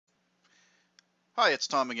Hi, it's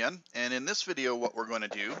Tom again, and in this video what we're going to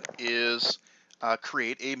do is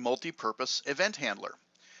create a multi-purpose event handler.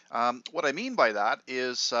 What I mean by that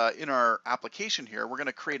is in our application here we're going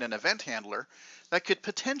to create an event handler that could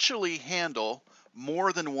potentially handle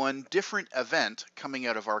more than one different event coming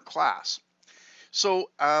out of our class. So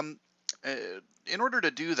uh, in order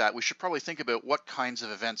to do that we should probably think about what kinds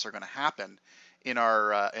of events are going to happen in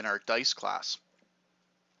our DICE class.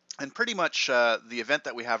 And pretty much the event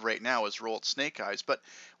that we have right now is roll at Snake Eyes, but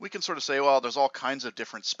we can sort of say, well, there's all kinds of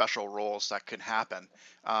different special rolls that can happen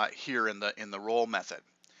here in the roll method.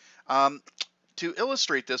 Um, to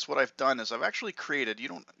illustrate this, what I've done is I've actually created. You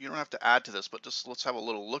don't have to add to this, but just let's have a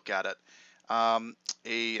little look at it.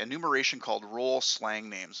 A enumeration called roll slang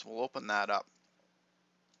names. We'll open that up.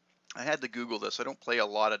 I had to Google this. I don't play a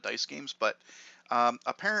lot of dice games, but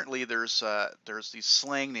apparently there's these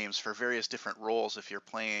slang names for various different rolls if you're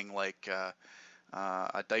playing like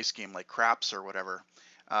a dice game like craps or whatever.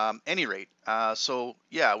 Any rate, so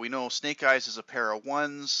yeah, we know Snake Eyes is a pair of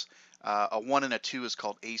ones. A one and a two is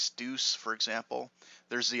called Ace Deuce, for example.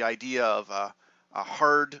 There's the idea of a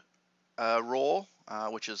hard roll,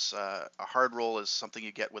 which is a hard roll is something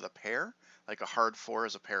you get with a pair, like a hard four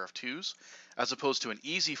is a pair of twos, as opposed to an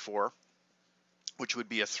easy four, which would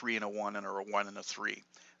be a three and a one and or a one and a three,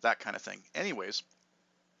 that kind of thing. Anyways,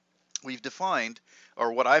 we've defined,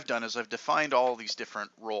 or what I've done is I've defined all these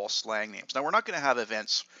different roll slang names. Now we're not going to have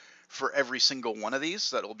events for every single one of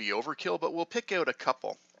these. That'll be overkill, but we'll pick out a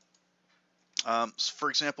couple. For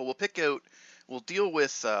example, we'll deal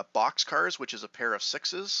with boxcars, which is a pair of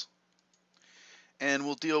sixes, and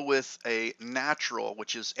we'll deal with a natural,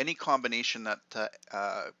 which is any combination that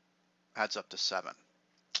adds up to seven.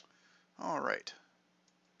 All right.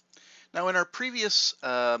 Now in our previous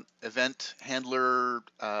event handler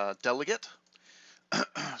delegate,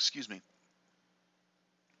 excuse me,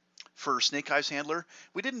 for Snake Eyes Handler,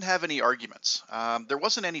 we didn't have any arguments. There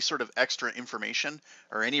wasn't any sort of extra information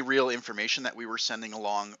or any real information that we were sending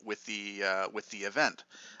along with the event,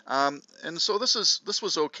 and so this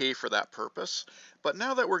was okay for that purpose. But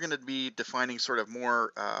now that we're going to be defining sort of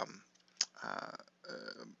more, uh,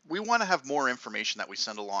 we want to have more information that we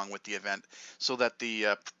send along with the event, so that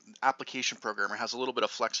the application programmer has a little bit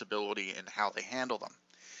of flexibility in how they handle them.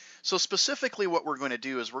 So specifically, what we're going to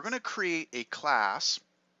do is we're going to create a class.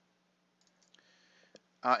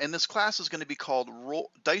 And this class is going to be called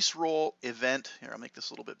Dice Roll Event. Here, I'll make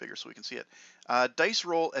this a little bit bigger so we can see it. Dice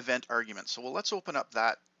Roll Event Argument. So let's open up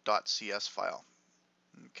that .cs file.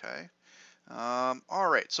 Okay. All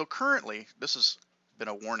right. So currently, this has been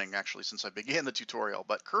a warning actually since I began the tutorial,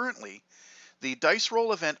 but currently, the Dice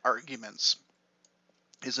Roll Event Arguments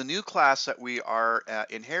is a new class that we are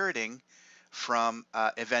inheriting from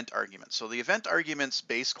event arguments. So the event arguments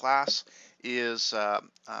base class is a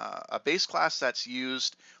base class that's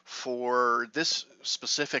used for this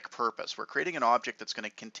specific purpose. We're creating an object that's going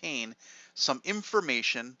to contain some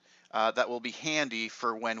information that will be handy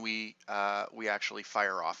for when we actually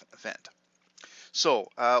fire off an event. So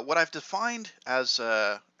what I've defined as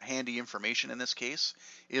handy information in this case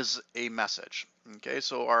is a message. Okay,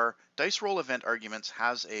 so our dice roll event arguments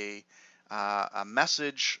has a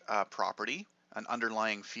message property, an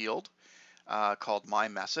underlying field called my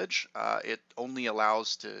message. It only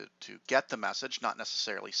allows to get the message, not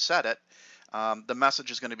necessarily set it. The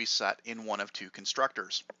message is going to be set in one of two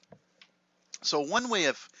constructors. So one way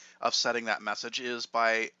of setting that message is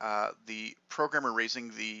by the programmer raising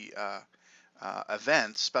the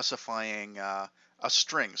event specifying a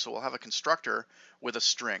string. So we'll have a constructor with a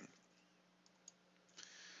string.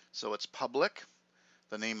 So it's public,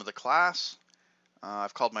 the name of the class.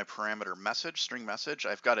 I've called my parameter message, string message.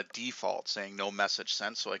 I've got a default saying no message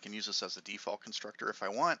sent, so I can use this as a default constructor if I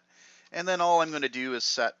want. And then all I'm going to do is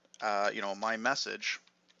set my message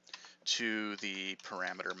to the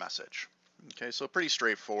parameter message. Okay, so pretty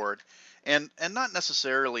straightforward, and not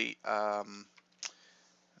necessarily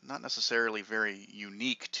very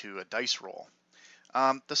unique to a dice roll.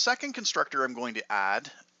 The second constructor I'm going to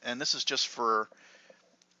add, and this is just for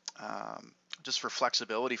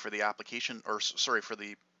flexibility for the application, or sorry, for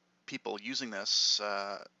the people using this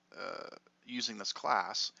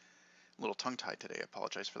class. A little tongue-tied today. I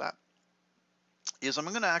apologize for that. Is I'm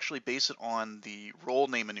going to actually base it on the role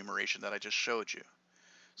name enumeration that I just showed you.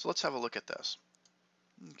 So let's have a look at this.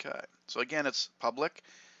 Okay. So again, it's public,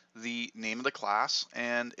 the name of the class,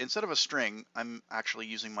 and instead of a string, I'm actually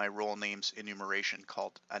using my role names enumeration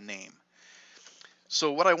called a name.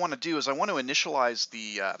 So what I want to do is I want to initialize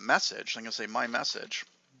the message. I'm going to say my message,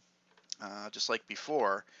 just like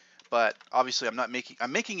before, but obviously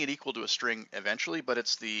I'm making it equal to a string eventually, but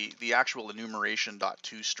it's the actual enumeration dot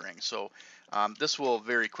to string. So this will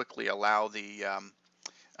very quickly allow the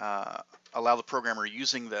programmer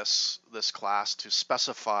using this class to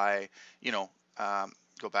specify, you know,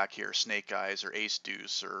 go back here, snake eyes or ace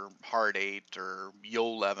deuce or hard 8 or yo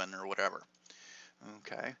 11 or whatever.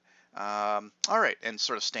 Okay. All right, and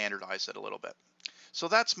sort of standardize it a little bit. So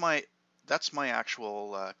that's my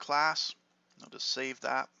actual class. I'll just save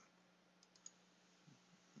that.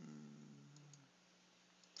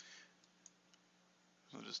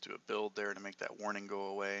 I'll just do a build there to make that warning go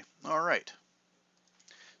away. All right.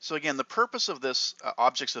 So again, the purpose of this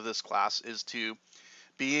objects of this class is to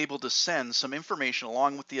be able to send some information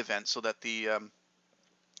along with the event so that the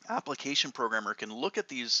application programmer can look at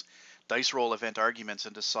these dice roll event arguments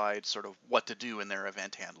and decide sort of what to do in their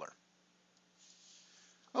event handler.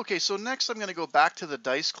 Okay, so next I'm going to go back to the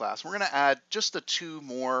dice class. We're going to add just the two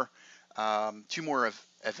more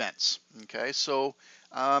events. Okay, so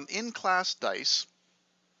in class dice,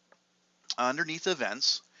 underneath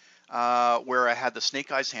events, where I had the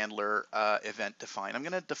snake eyes handler event defined, I'm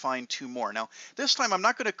going to define two more. Now this time I'm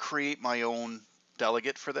not going to create my own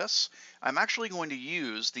delegate for this. I'm actually going to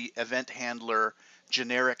use the event handler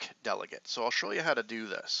generic delegate. So I'll show you how to do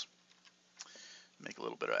this. Make a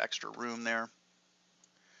little bit of extra room there.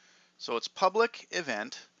 So it's public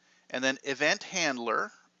event, and then event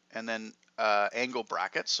handler, and then angle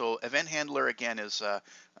brackets. So event handler again is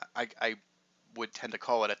I would tend to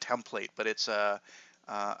call it a template, but it's a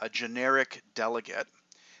generic delegate,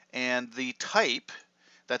 and the type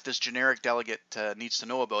that this generic delegate needs to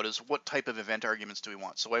know about is what type of event arguments do we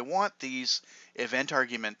want. So I want these event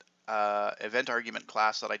argument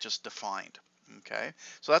class that I just defined. Okay,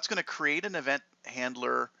 so that's going to create an event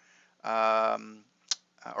handler,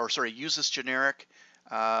 use this generic.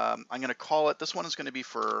 I'm going to call it. This one is going to be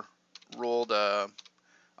for rolled. I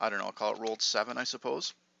don't know. I'll call it rolled 7, I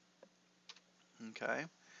suppose. Okay.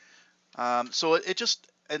 So it just,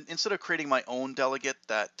 instead of creating my own delegate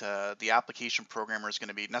that the application programmer is going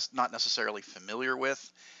to be not necessarily familiar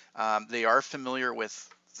with, they are familiar with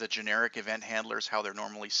the generic event handlers, how they're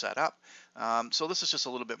normally set up. So this is just a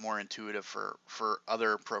little bit more intuitive for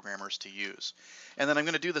other programmers to use. And then I'm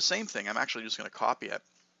going to do the same thing. I'm actually just going to copy it.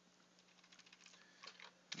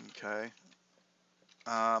 Okay.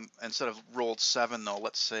 Instead of rolled 7 though,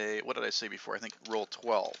 let's say, what did I say before? I think roll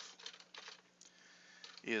 12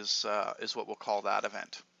 is what we'll call that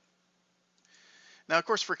event. Now, of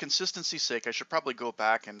course, for consistency's sake, I should probably go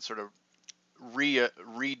back and sort of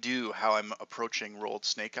redo how I'm approaching rolled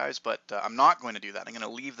snake eyes, but I'm not going to do that. I'm going to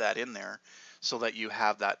leave that in there so that you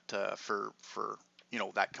have that for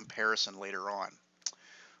that comparison later on.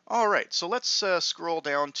 All right, so let's scroll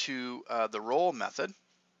down to the roll method,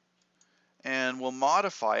 and we'll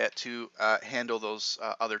modify it to handle those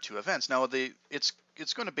other two events. Now,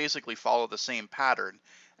 it's going to basically follow the same pattern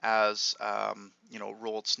as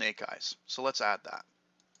rolled snake eyes. So let's add that.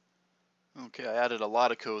 Okay, I added a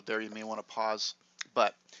lot of code there. You may want to pause,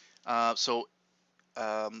 but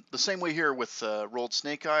the same way here with rolled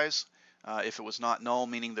snake eyes. If it was not null,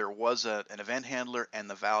 meaning there was an event handler and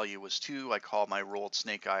the value was 2, I call my rolled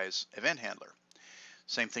snake eyes event handler.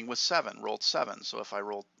 Same thing with 7, rolled 7. So if I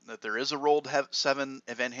roll that there is a rolled 7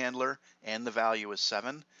 event handler and the value is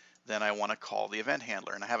 7, then I want to call the event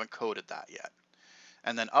handler, and I haven't coded that yet.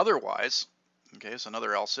 And then otherwise, okay, so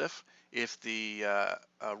another else if the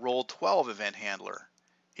rolled 12 event handler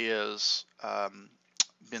is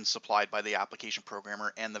been supplied by the application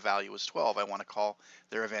programmer and the value is 12, I want to call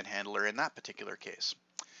their event handler in that particular case.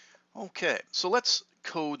 Okay, so let's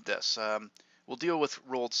code this. We'll deal with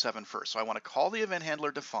rolled 7 first. So I want to call the event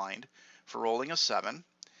handler defined for rolling a 7,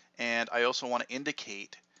 and I also want to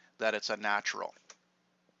indicate that it's a natural.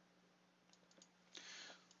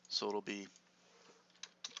 So it'll be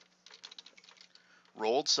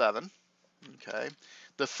rolled 7. Okay.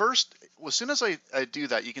 The first, as soon as I do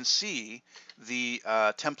that, you can see the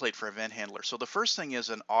template for event handler. So the first thing is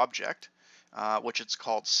an object, which it's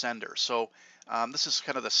called sender. So this is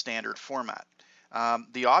kind of the standard format.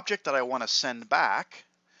 The object that I want to send back,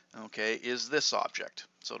 okay, is this object.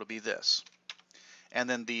 So it'll be this. And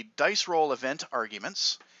then the dice roll event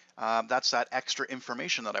arguments, that's that extra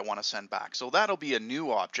information that I want to send back. So that'll be a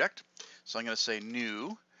new object. So I'm going to say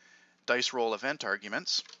new dice roll event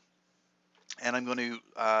arguments. And I'm going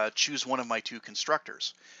to choose one of my two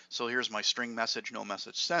constructors. So here's my string message, no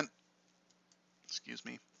message sent. Excuse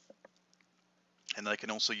me. And I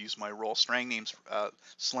can also use my roll slang names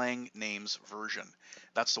version.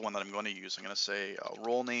 That's the one that I'm going to use. I'm going to say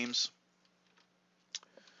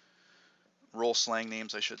roll slang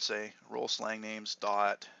names, I should say. Roll slang names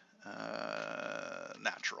dot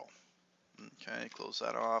natural. Okay, close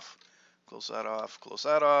that off, close that off, close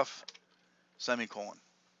that off, semicolon.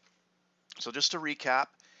 So just to recap,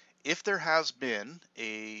 if there has been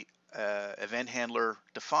a event handler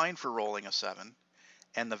defined for rolling a 7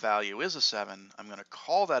 and the value is a 7, I'm going to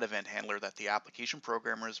call that event handler that the application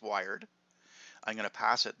programmer has wired. I'm going to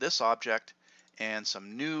pass it this object and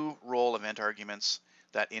some new roll event arguments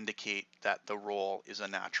that indicate that the roll is a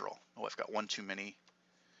natural. Oh, I've got one too many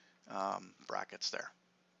brackets there.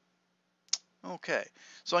 Okay,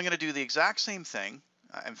 so I'm going to do the exact same thing.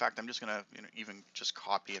 In fact, I'm just going to even just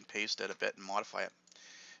copy and paste it a bit and modify it.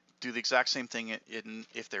 Do the exact same thing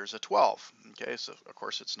if there's a 12. Okay, so of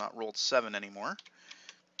course it's not rolled 7 anymore.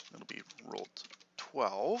 It'll be rolled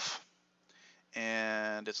 12.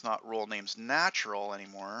 And it's not roll names natural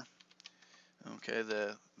anymore. Okay,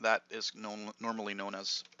 that is normally known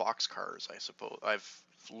as boxcars, I suppose. I've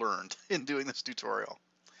learned in doing this tutorial.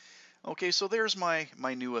 Okay, so there's my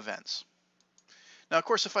new events. Now, of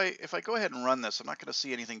course, if I go ahead and run this, I'm not going to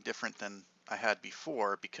see anything different than I had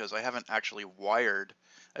before because I haven't actually wired.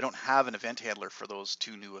 I don't have an event handler for those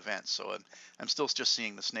two new events, so I'm still just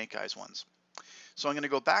seeing the Snake Eyes ones. So I'm going to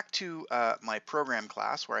go back to my program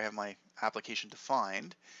class where I have my application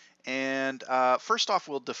defined, and first off,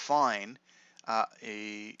 we'll define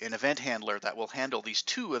an event handler that will handle these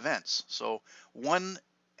two events. So one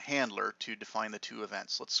handler to define the two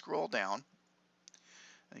events. Let's scroll down.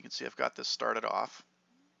 And you can see I've got this started off,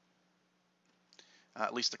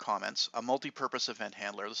 at least the comments. A multi-purpose event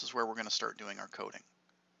handler. This is where we're going to start doing our coding.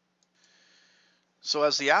 So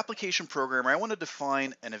as the application programmer, I want to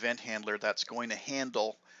define an event handler that's going to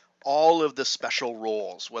handle all of the special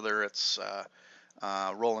rolls, whether it's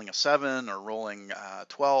rolling a 7 or rolling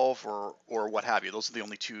 12 or what have you. Those are the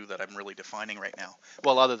only two that I'm really defining right now.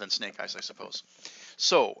 Well, other than Snake Eyes, I suppose.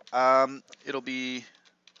 So it'll be,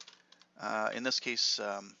 in this case,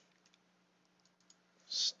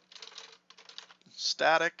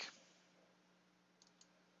 static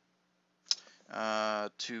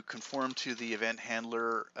to conform to the event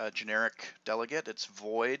handler generic delegate. It's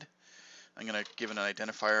void. I'm going to give it an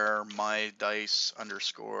identifier, my dice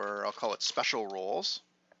underscore, I'll call it special rolls,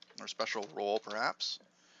 or special roll perhaps.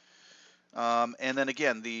 And then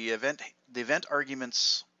again, the event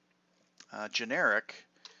arguments generic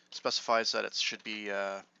specifies that it should be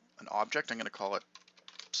an object. I'm going to call it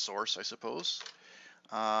source, I suppose,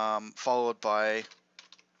 followed by,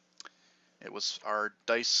 it was our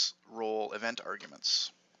dice roll event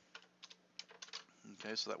arguments.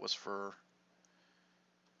 Okay, so that was for,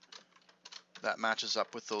 that matches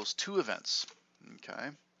up with those two events. Okay,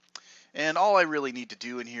 and all I really need to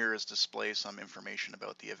do in here is display some information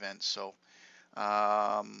about the event. So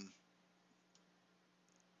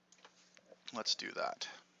let's do that.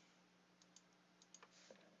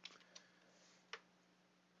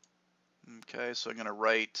 Okay, so I'm going to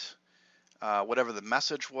write whatever the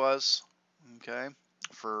message was, okay,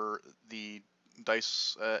 for the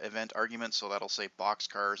dice event argument. So that'll say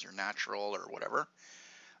boxcars or natural or whatever.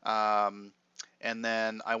 And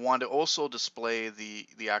then I want to also display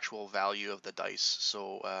the actual value of the dice.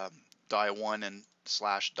 So die 1 and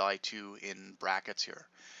 / die 2 in brackets here.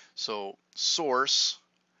 So source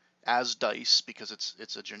as dice, because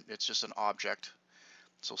it's just an object.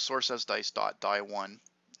 So source as dice dot die 1,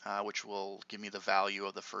 which will give me the value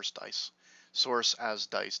of the first dice. Source as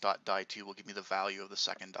dice dot die 2 will give me the value of the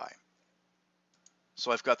second die.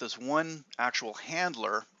 So I've got this one actual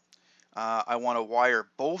handler. I want to wire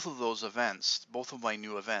both of those events, both of my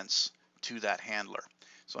new events, to that handler.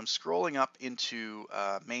 So I'm scrolling up into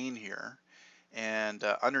main here, and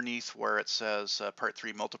underneath where it says part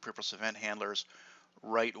 3 multipurpose event handlers,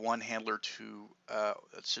 write one handler to,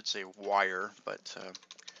 it should say wire, but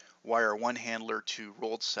wire one handler to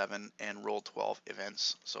rolled 7 and rolled 12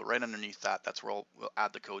 events. So right underneath that, that's where we'll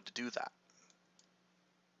add the code to do that.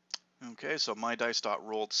 Okay, so my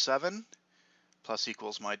dice.rolled 7 plus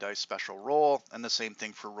equals my dice special roll, and the same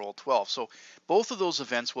thing for roll 12. So both of those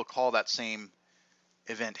events will call that same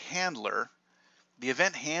event handler. The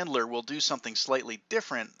event handler will do something slightly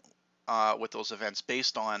different with those events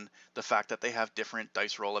based on the fact that they have different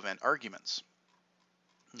dice roll event arguments.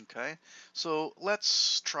 Okay, so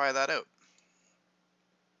let's try that out.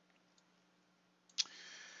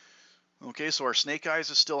 Okay, so our Snake Eyes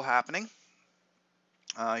is still happening.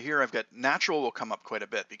 Here I've got natural will come up quite a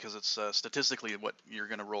bit because it's statistically what you're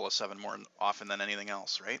going to roll a 7 more often than anything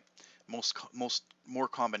else, right? More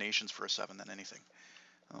combinations for a 7 than anything.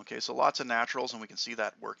 Okay, so lots of naturals, and we can see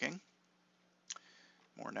that working.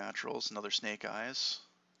 More naturals, another Snake Eyes,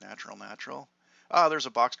 natural. Ah, there's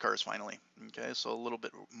a boxcars finally. Okay, so a little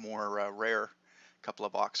bit more rare couple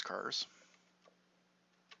of boxcars.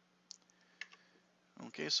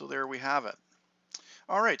 Okay, so there we have it.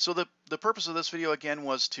 All right, so the purpose of this video again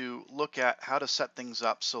was to look at how to set things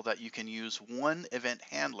up so that you can use one event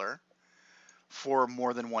handler for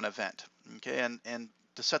more than one event. Okay, and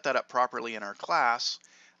to set that up properly in our class,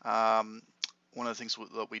 one of the things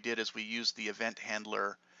that we did is we used the event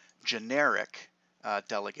handler generic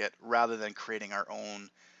delegate rather than creating our own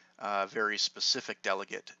very specific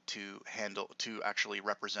delegate to actually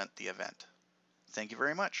represent the event. Thank you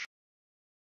very much.